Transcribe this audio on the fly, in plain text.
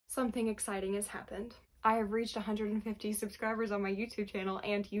Something exciting has happened. I have reached 150 subscribers on my YouTube channel,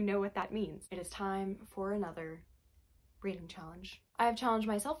 and you know what that means. It is time for another reading challenge. I have challenged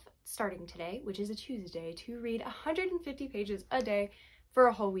myself starting today, which is a Tuesday, to read 150 pages a day for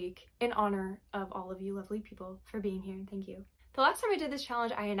a whole week in honor of all of you lovely people for being here, and thank you. The last time I did this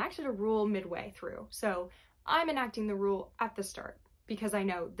challenge, I enacted a rule midway through, so I'm enacting the rule at the start because I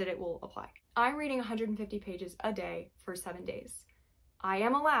know that it will apply. I'm reading 150 pages a day for 7 days. I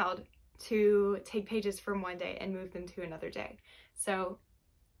am allowed to take pages from one day and move them to another day. So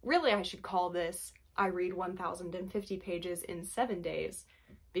really I should call this I read 1,050 pages in 7 days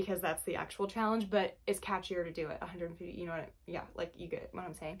because that's the actual challenge, but it's catchier to do it 150, you know what, yeah, like you get what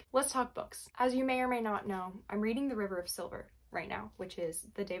I'm saying. Let's talk books. As you may or may not know, I'm reading The River of Silver right now, which is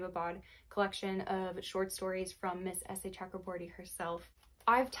the Deva Bod collection of short stories from Miss S.A. Chakraborty herself.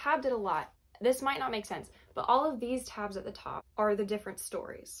 I've tabbed it a lot. This might not make sense, but all of these tabs at the top are the different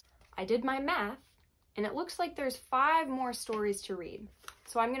stories. I did my math, and it looks like there's 5 more stories to read.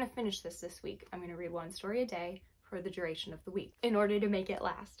 So I'm gonna finish this week. I'm gonna read 1 story a day for the duration of the week in order to make it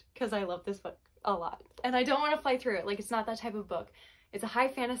last, because I love this book a lot. And I don't want to fly through it, like it's not that type of book. It's a high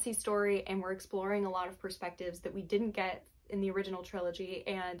fantasy story, and we're exploring a lot of perspectives that we didn't get in the original trilogy,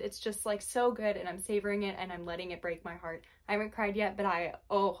 and it's just like so good, and I'm savoring it and I'm letting it break my heart. I haven't cried yet, but I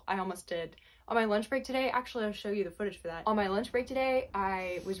almost did. On my lunch break today, actually I'll show you the footage for that. On my lunch break today,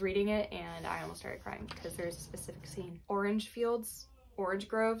 I was reading it and I almost started crying because there's a specific scene. Orange fields, orange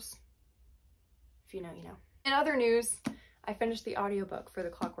groves. If you know, you know. In other news, I finished the audiobook for The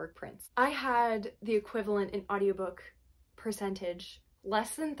Clockwork Prince. I had the equivalent in audiobook percentage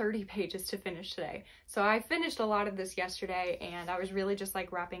less than 30 pages to finish today. So I finished a lot of this yesterday, and I was really just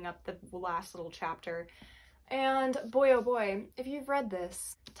like wrapping up the last little chapter. And boy, oh boy, if you've read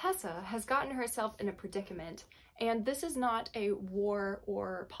this, Tessa has gotten herself in a predicament, and this is not a war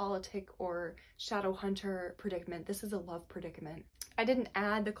or politic or shadow hunter predicament. This is a love predicament. I didn't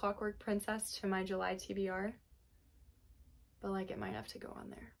add The Clockwork Princess to my July TBR, but like it might have to go on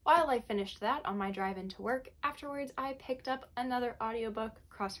there. While I finished that on my drive into work, afterwards I picked up another audiobook,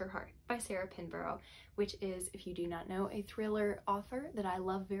 Cross Her Heart by Sarah Pinborough, which is, if you do not know, a thriller author that I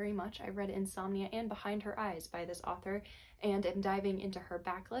love very much. I read Insomnia and Behind Her Eyes by this author and am diving into her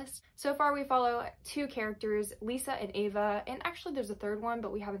backlist. So far we follow 2 characters, Lisa and Ava, and actually there's a third one,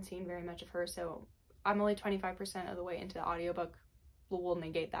 but we haven't seen very much of her, so I'm only 25% of the way into the audiobook. We'll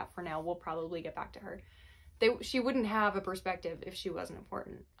negate that for now. We'll probably get back to her. She wouldn't have a perspective if she wasn't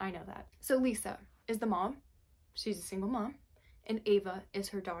important. I know that. So Lisa is the mom. She's a single mom. And Ava is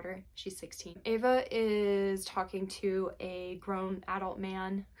her daughter. She's 16. Ava is talking to a grown adult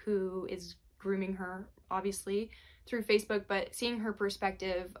man who is grooming her, obviously, through Facebook, but seeing her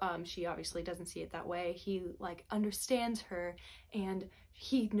perspective, she obviously doesn't see it that way. He like understands her, and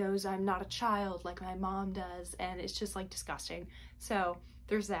he knows I'm not a child like my mom does, and it's just like disgusting. So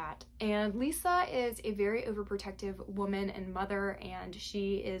there's that. And Lisa is a very overprotective woman and mother, and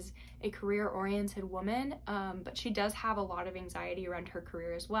she is a career-oriented woman, but she does have a lot of anxiety around her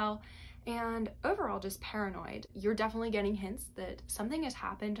career as well, and overall just paranoid. You're definitely getting hints that something has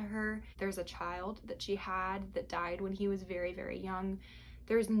happened to her. There's a child that she had that died when he was very, very young.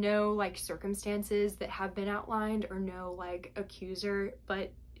 There's no like circumstances that have been outlined or no like accuser,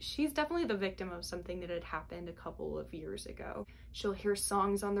 but she's definitely the victim of something that had happened a couple of years ago. She'll hear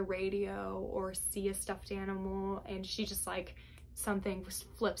songs on the radio or see a stuffed animal, and she just like something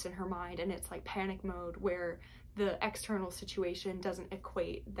flips in her mind, and it's like panic mode where the external situation doesn't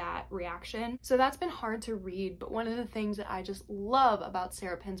equate that reaction. So that's been hard to read, but one of the things that I just love about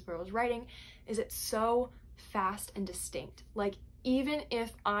Sarah Pinborough's writing is it's so fast and distinct. Like even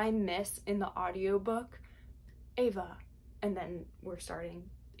if I miss in the audiobook Ava, and then we're starting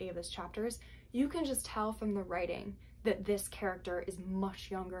Ava's chapters, you can just tell from the writing that this character is much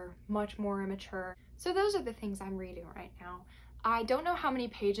younger, much more immature. So those are the things I'm reading right now. I don't know how many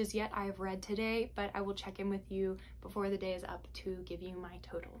pages yet I have read today, but I will check in with you before the day is up to give you my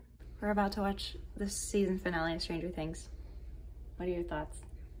total. We're about to watch the season finale of Stranger Things. What are your thoughts?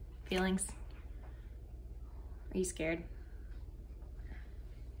 Feelings? Are you scared?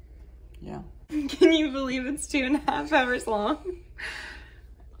 Yeah. Can you believe it's 2.5 hours long?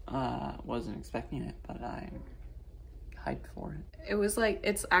 Wasn't expecting it, but I'm hyped for it. It was like,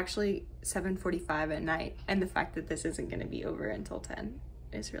 it's actually 7:45 at night, and the fact that this isn't gonna be over until 10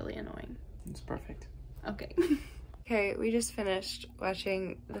 is really annoying. It's perfect. Okay. Okay, we just finished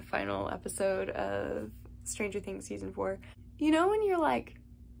watching the final episode of Stranger Things season 4. You know when you're like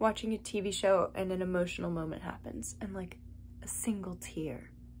watching a TV show and an emotional moment happens and like a single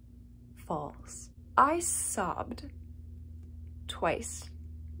tear falls? I sobbed twice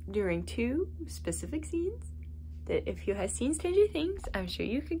during two specific scenes that if you have seen Stranger Things, I'm sure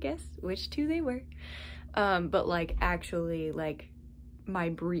you could guess which two they were. But like actually like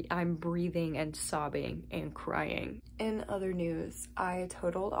I'm breathing and sobbing and crying. In other news, I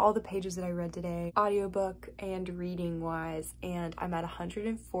totaled all the pages that I read today, audiobook and reading wise, and I'm at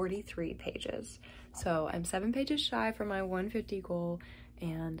 143 pages. So I'm 7 pages shy from my 150 goal,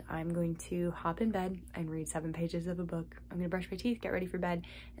 and I'm going to hop in bed and read 7 pages of a book. I'm gonna brush my teeth, get ready for bed,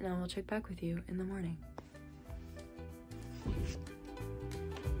 and then I'll check back with you in the morning.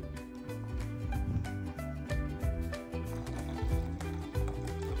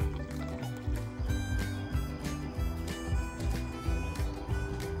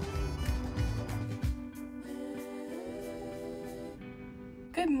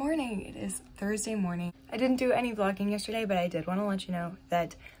 Good morning, it is Thursday morning. I didn't do any vlogging yesterday, but I did want to let you know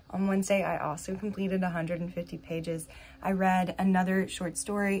that on Wednesday I also completed 150 pages. I read another short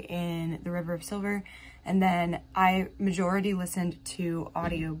story in The River of Silver, and then I majority listened to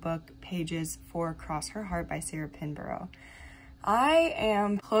audiobook pages for Cross Her Heart by Sarah Pinborough. I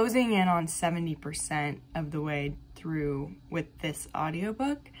am closing in on 70% of the way through with this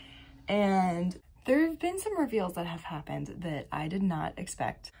audiobook, and there have been some reveals that have happened that I did not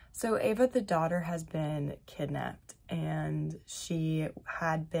expect. So Ava, the daughter, has been kidnapped, and she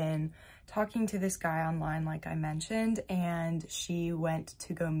had been talking to this guy online, like I mentioned, and she went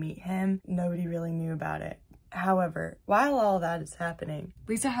to go meet him. Nobody really knew about it. However, while all that is happening,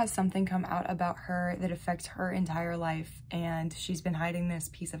 Lisa has something come out about her that affects her entire life, and she's been hiding this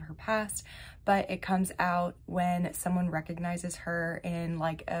piece of her past, but it comes out when someone recognizes her in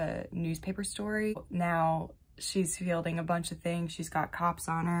like a newspaper story. Now she's fielding a bunch of things. She's got cops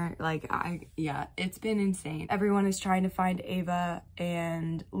on her. Yeah, it's been insane. Everyone is trying to find Ava,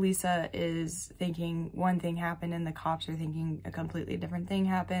 and Lisa is thinking one thing happened and the cops are thinking a completely different thing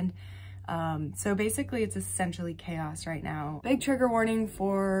happened. So basically it's essentially chaos right now. Big trigger warning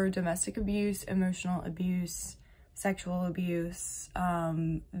for domestic abuse, emotional abuse, sexual abuse.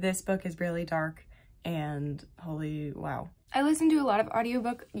 This book is really dark and holy wow. I listened to a lot of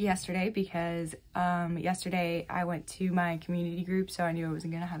audiobook yesterday because yesterday I went to my community group, so I knew I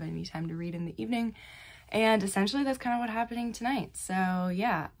wasn't gonna have any time to read in the evening. And essentially that's kind of what's happening tonight. So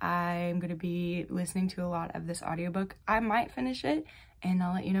yeah, I'm gonna be listening to a lot of this audiobook. I might finish it, and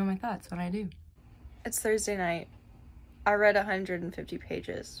I'll let you know my thoughts when I do. It's Thursday night. I read 150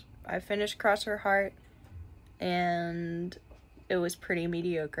 pages. I finished Cross Her Heart, and it was pretty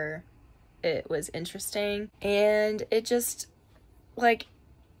mediocre. It was interesting, and it just, like,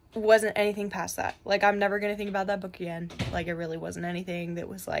 wasn't anything past that. Like, I'm never gonna think about that book again. Like, it really wasn't anything that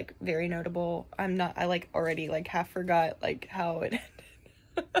was, like, very notable. I, like, already, like, half forgot, like, how it ended.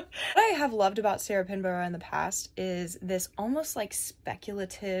 What I have loved about Sarah Pinborough in the past is this almost like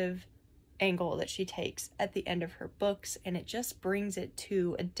speculative angle that she takes at the end of her books, and it just brings it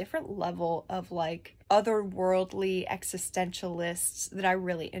to a different level of like otherworldly existentialists that I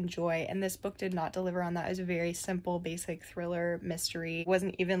really enjoy, and this book did not deliver on that. It was a very simple, basic thriller mystery. It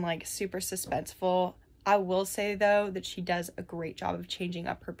wasn't even like super suspenseful. I will say though that she does a great job of changing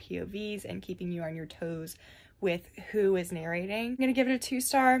up her POVs and keeping you on your toes with who is narrating. I'm gonna give it a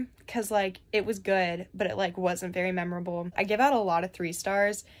 2-star because like it was good, but it like wasn't very memorable. I give out a lot of 3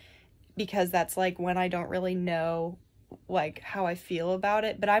 stars because that's like when I don't really know like how I feel about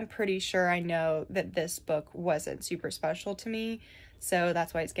it, but I'm pretty sure I know that this book wasn't super special to me, so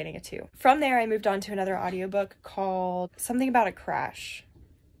that's why it's getting a 2. From there I moved on to another audiobook called Something About a Crash.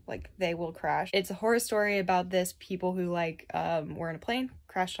 Like They Will Crash. It's a horror story about this people who like were in a plane,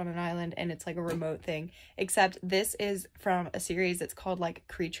 crashed on an island, and it's like a remote thing, except this is from a series that's called like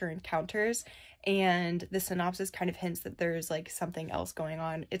Creature Encounters, and the synopsis kind of hints that there's like something else going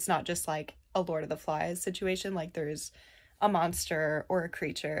on. It's not just like a Lord of the Flies situation, like there's a monster or a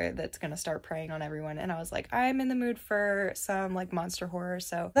creature that's gonna start preying on everyone, and I was like, I'm in the mood for some like monster horror.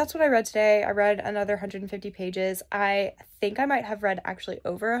 So that's what I read today. I read another 150 pages. I think I might have read actually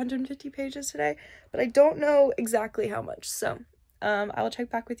over 150 pages today, but I don't know exactly how much. So I will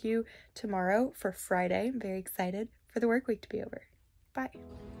check back with you tomorrow for Friday. I'm very excited for the work week to be over. Bye.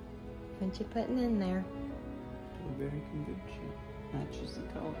 What you putting in there? Blueberry kombucha. Matches the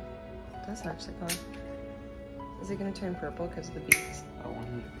color. That's actually color. Is it gonna turn purple because of the beets? Oh,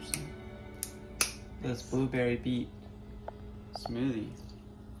 100%. This blueberry beet smoothie.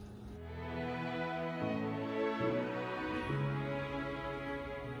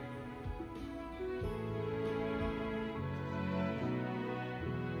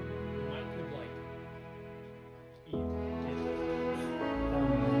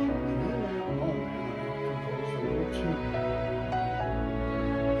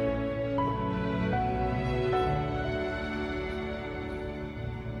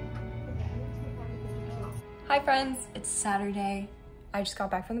 Hi friends, it's Saturday. I just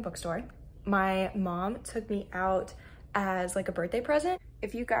got back from the bookstore. My mom took me out as like a birthday present.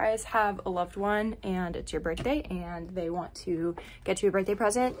 If you guys have a loved one and it's your birthday and they want to get you a birthday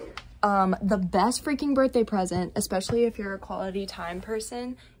present, the best freaking birthday present, especially if you're a quality time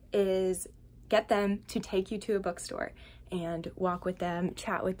person, is get them to take you to a bookstore and walk with them,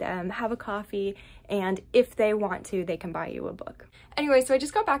 chat with them, have a coffee, and if they want to, they can buy you a book. Anyway, so I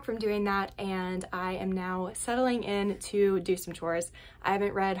just got back from doing that and I am now settling in to do some chores. I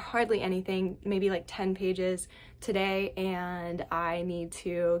haven't read hardly anything, maybe like 10 pages today, and I need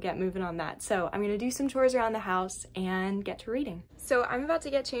to get moving on that. So I'm gonna do some chores around the house and get to reading. So I'm about to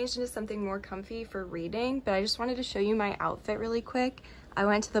get changed into something more comfy for reading, but I just wanted to show you my outfit really quick. I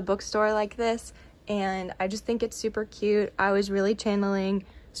went to the bookstore like this, and I just think it's super cute. I was really channeling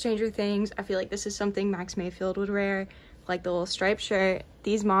Stranger Things. I feel like this is something Max Mayfield would wear, like the little striped shirt,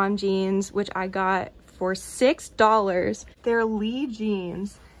 these mom jeans, which I got for $6. They're Lee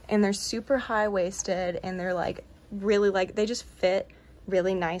jeans, and they're super high-waisted, and they're like really like, they just fit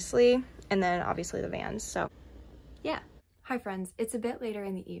really nicely. And then obviously the Vans, so yeah. Hi friends, it's a bit later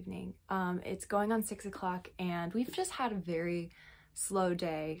in the evening. It's going on 6 o'clock, and we've just had a very slow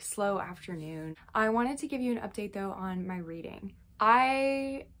day, slow afternoon. I wanted to give you an update though on my reading.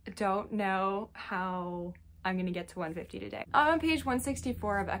 I don't know how I'm gonna get to 150 today. I'm on page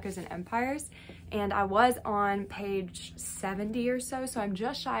 164 of Echoes and Empires, and I was on page 70 or so, so I'm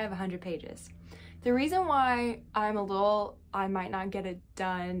just shy of 100 pages. The reason why I might not get it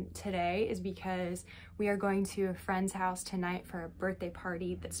done today is because we are going to a friend's house tonight for a birthday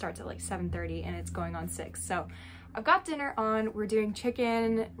party that starts at like 7:30 and it's going on 6. So I've got dinner on. We're doing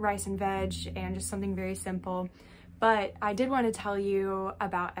chicken, rice and veg, and just something very simple. But I did want to tell you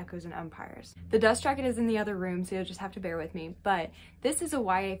about Echoes and Empires. The dust jacket is in the other room, so you'll just have to bear with me. But this is a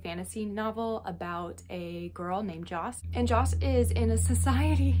YA fantasy novel about a girl named Joss. And Joss is in a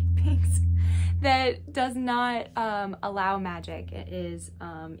society, thanks, that does not allow magic. It is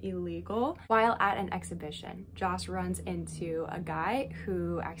illegal. While at an exhibition, Joss runs into a guy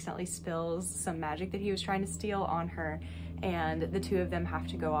who accidentally spills some magic that he was trying to steal on her, and the two of them have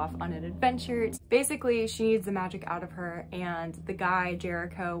to go off on an adventure. Basically, she needs the magic out of her, and the guy,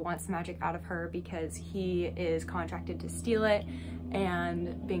 Jericho, wants the magic out of her because he is contracted to steal it,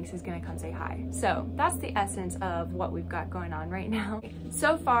 and Binks is gonna come say hi. So that's the essence of what we've got going on right now.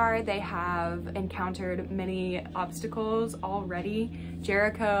 So far, they have encountered many obstacles already.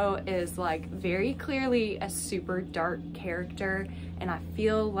 Jericho is like very clearly a super dark character, and I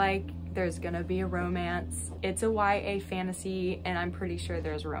feel like there's gonna be a romance. It's a YA fantasy, and I'm pretty sure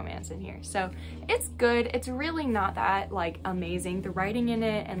there's romance in here. So it's good. It's really not that like amazing. The writing in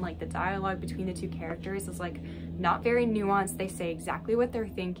it and like the dialogue between the two characters is like not very nuanced. They say exactly what they're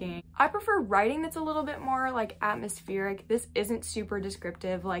thinking. I prefer writing that's a little bit more like atmospheric. This isn't super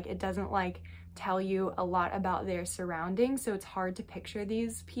descriptive. Like it doesn't like tell you a lot about their surroundings, so it's hard to picture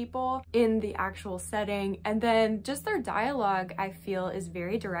these people in the actual setting. And then just their dialogue, I feel, is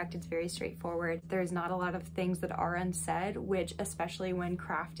very direct. It's very straightforward. There's not a lot of things that are unsaid, which especially when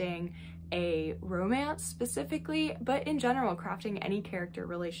crafting a romance specifically, but in general, crafting any character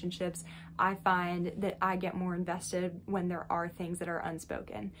relationships, I find that I get more invested when there are things that are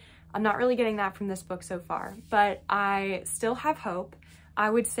unspoken. I'm not really getting that from this book so far, but I still have hope. I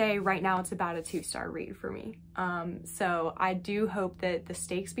would say right now it's about a 2-star read for me. So I do hope that the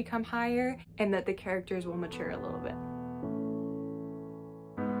stakes become higher and that the characters will mature a little bit.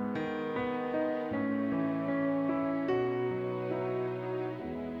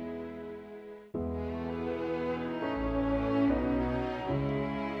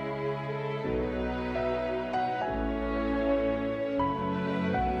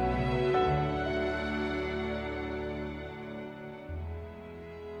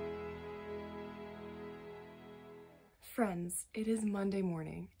 Friends, it is Monday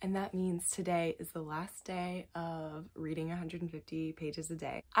morning, and that means today is the last day of reading 150 pages a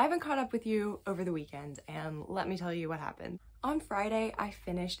day. I haven't caught up with you over the weekend, and let me tell you what happened. On Friday, I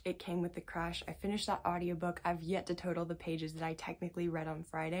finished It Came with the Crush. I finished that audiobook. I've yet to total the pages that I technically read on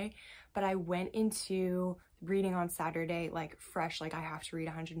Friday, but I went into reading on Saturday like fresh, like I have to read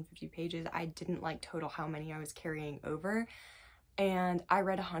 150 pages. I didn't like total how many I was carrying over, and I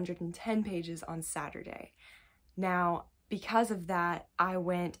read 110 pages on Saturday. Now, because of that, I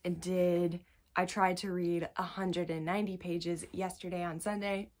tried to read 190 pages yesterday on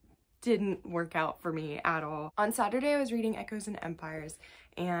Sunday. Didn't work out for me at all. On Saturday, I was reading Echoes and Empires,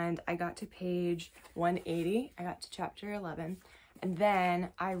 and I got to page 180. I got to chapter 11, and then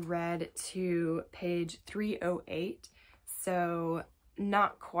I read to page 308, so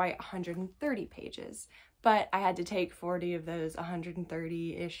not quite 130 pages. but I had to take 40 of those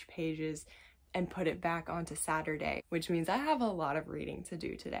 130-ish pages and put it back onto Saturday, which means I have a lot of reading to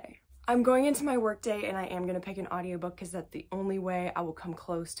do today. I'm going into my workday and I am going to pick an audiobook because that's the only way I will come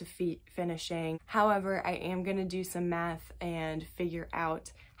close to finishing. However, I am going to do some math and figure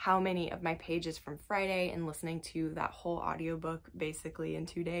out how many of my pages from Friday and listening to that whole audiobook basically in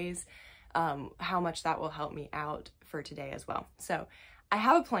 2 days, how much that will help me out for today as well. So I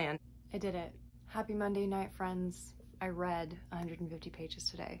have a plan. I did it. Happy Monday night, friends. I read 150 pages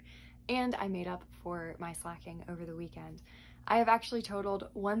today and I made up for my slacking over the weekend. I have actually totaled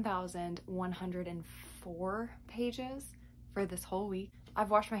 1,104 pages for this whole week. I've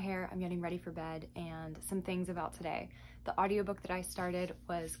washed my hair, I'm getting ready for bed, and some things about today. The audiobook that I started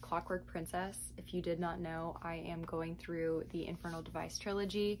was Clockwork Princess. If you did not know, I am going through the Infernal Device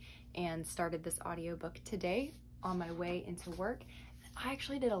trilogy and started this audiobook today on my way into work. I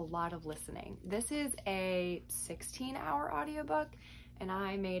actually did a lot of listening. This is a 16-hour audiobook, and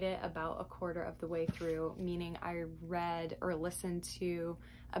I made it about a quarter of the way through, meaning I read or listened to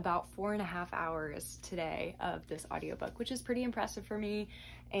about 4.5 hours today of this audiobook, which is pretty impressive for me,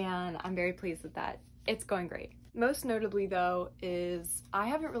 and I'm very pleased with that. It's going great. Most notably though is I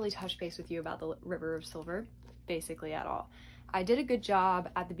haven't really touched base with you about the River of Silver basically at all. I did a good job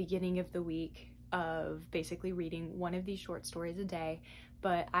at the beginning of the week of basically reading one of these short stories a day,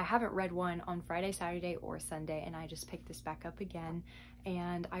 but I haven't read one on Friday, Saturday, or Sunday, and I just picked this back up again,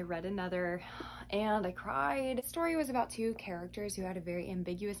 and I read another, and I cried. The story was about two characters who had a very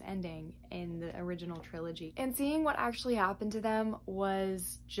ambiguous ending in the original trilogy, and seeing what actually happened to them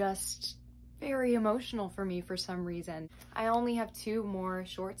was just very emotional for me for some reason. I only have 2 more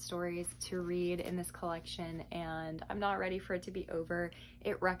short stories to read in this collection, and I'm not ready for it to be over.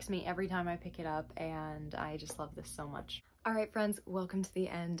 It wrecks me every time I pick it up, and I just love this so much. Alright friends, welcome to the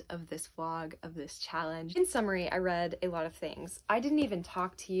end of this vlog, of this challenge. In summary, I read a lot of things. I didn't even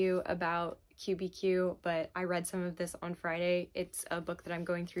talk to you about QBQ, but I read some of this on Friday. It's a book that I'm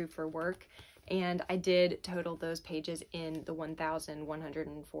going through for work, and I did total those pages in the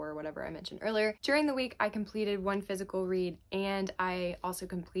 1,104, whatever I mentioned earlier. During the week, I completed 1 physical read, and I also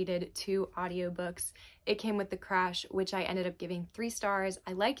completed 2 audiobooks. It came with The Crash, which I ended up giving 3 stars.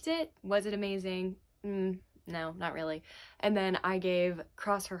 I liked it. Was it amazing? No, not really. And then I gave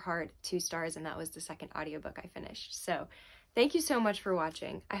Cross Her Heart 2 stars, and that was the second audiobook I finished. So thank you so much for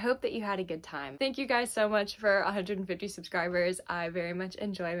watching. I hope that you had a good time. Thank you guys so much for 150 subscribers. I very much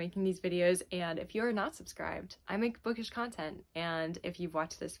enjoy making these videos, and if you are not subscribed, I make bookish content, and if you've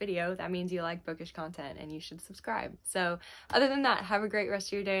watched this video, that means you like bookish content and you should subscribe. So other than that, have a great rest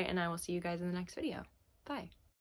of your day, and I will see you guys in the next video. Bye.